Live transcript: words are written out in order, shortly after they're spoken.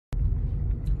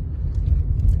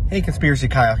Hey, Conspiracy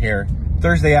Kyle here.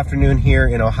 Thursday afternoon here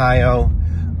in Ohio.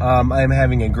 I'm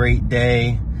having a great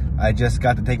day. I just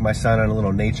got to take my son on a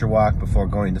little nature walk before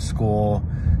going to school.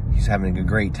 He's having a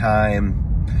great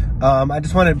time. I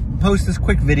just want to post this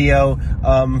quick video.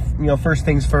 First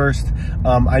things first.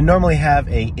 I normally have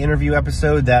an interview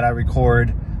episode that I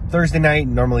record Thursday night,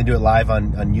 normally do it live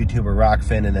on YouTube or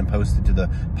Rockfin and then post it to the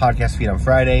podcast feed on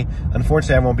Friday.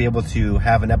 Unfortunately, I won't be able to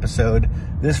have an episode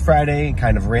this Friday.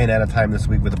 Kind of ran out of time this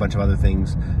week with a bunch of other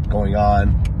things going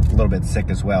on. A little bit sick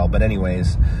as well. But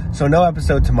anyways, so no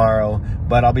episode tomorrow,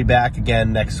 but I'll be back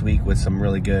again next week with some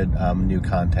really good new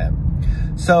content.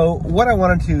 So what I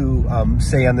wanted to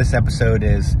say on this episode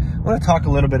is I want to talk a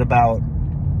little bit about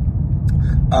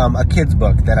a kid's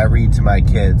book that I read to my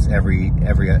kids every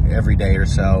day or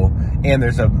so, and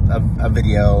there's a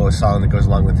video, a song that goes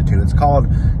along with it too. It's called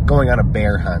Going on a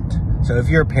Bear Hunt. So if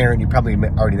you're a parent, you probably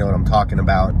already know what I'm talking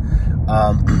about.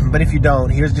 But if you don't,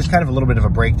 here's just kind of a little bit of a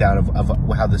breakdown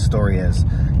of how this story is.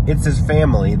 It's this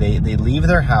family. They leave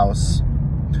their house,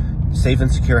 safe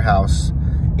and secure house,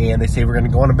 and they say, we're going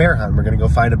to go on a bear hunt. We're going to go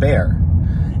find a bear.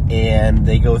 And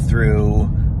they go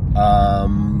through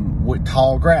with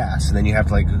tall grass, and then you have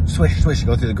to like swish,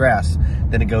 go through the grass.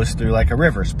 Then it goes through like a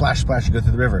river, splash, you go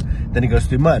through the river. Then it goes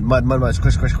through mud,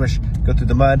 squish, go through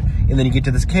the mud, and then you get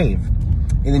to this cave.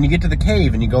 And then you get to the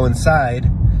cave and you go inside,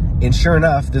 and sure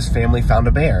enough, this family found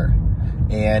a bear.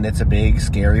 And it's a big,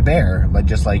 scary bear,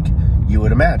 just like you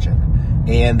would imagine.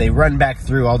 And they run back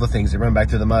through all the things. They run back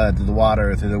through the mud, through the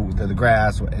water, through the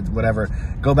grass, whatever.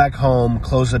 Go back home,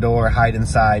 close the door, hide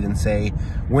inside, and say,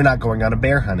 we're not going on a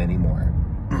bear hunt anymore.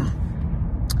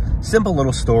 Simple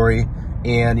little story,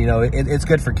 and it's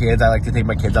good for kids. I like to take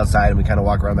my kids outside and we kind of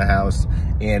walk around the house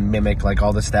and mimic like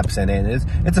all the steps in it.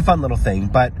 It's a fun little thing,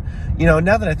 but now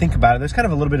that I think about it, there's kind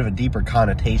of a little bit of a deeper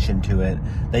connotation to it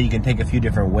that you can take a few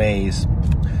different ways.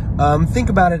 Think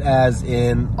about it as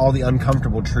in all the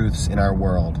uncomfortable truths in our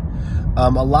world. A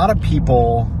lot of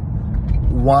people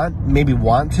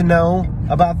want to know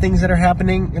about things that are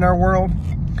happening in our world,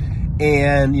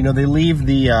 and they leave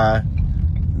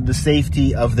the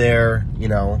safety of their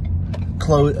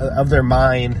of their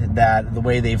mind, that the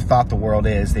way they've thought the world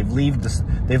is, they've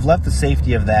left the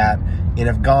safety of that and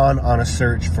have gone on a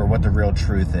search for what the real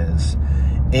truth is.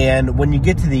 And when you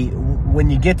get to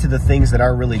the things that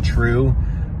are really true,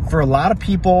 for a lot of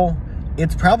people,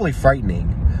 it's probably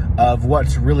frightening of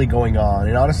what's really going on.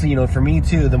 And honestly, for me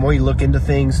too, the more you look into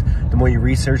things, the more you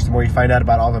research, the more you find out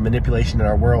about all the manipulation in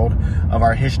our world, of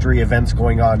our history, events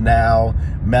going on now,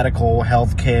 medical,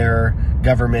 healthcare,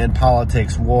 government,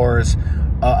 politics, wars,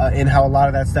 and how a lot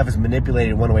of that stuff is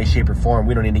manipulated in one way, shape, or form.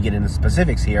 We don't need to get into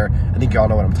specifics here. I think you all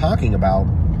know what I'm talking about.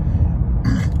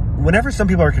 Whenever some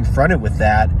people are confronted with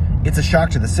that, it's a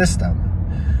shock to the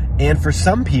system. And for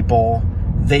some people,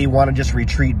 they want to just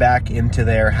retreat back into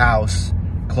their house,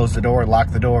 close the door,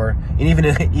 lock the door. And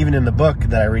even in the book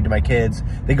that I read to my kids,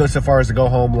 they go so far as to go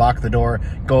home, lock the door,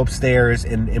 go upstairs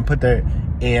and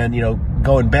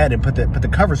go in bed and put the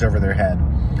covers over their head.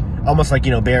 Almost like,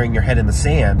 burying your head in the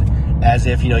sand, as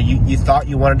if, you thought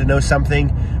you wanted to know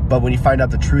something, but when you find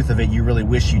out the truth of it, you really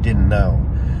wish you didn't know.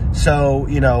 So,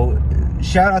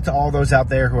 shout out to all those out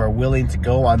there who are willing to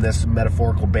go on this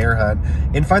metaphorical bear hunt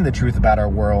and find the truth about our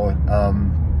world.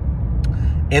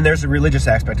 And there's a religious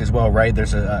aspect as well, right?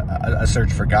 There's a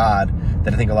search for God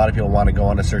that I think a lot of people want to go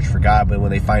on a search for God, but when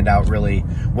they find out really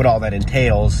what all that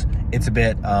entails, it's a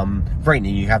bit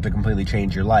frightening. You have to completely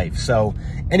change your life. So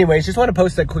anyways, just want to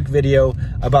post that quick video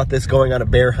about this going on a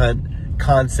bear hunt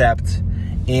concept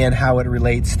and how it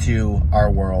relates to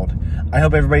our world. I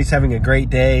hope everybody's having a great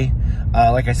day.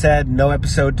 Like I said, no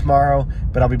episode tomorrow,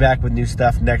 but I'll be back with new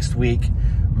stuff next week.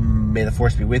 May the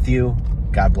force be with you.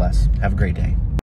 God bless. Have a great day.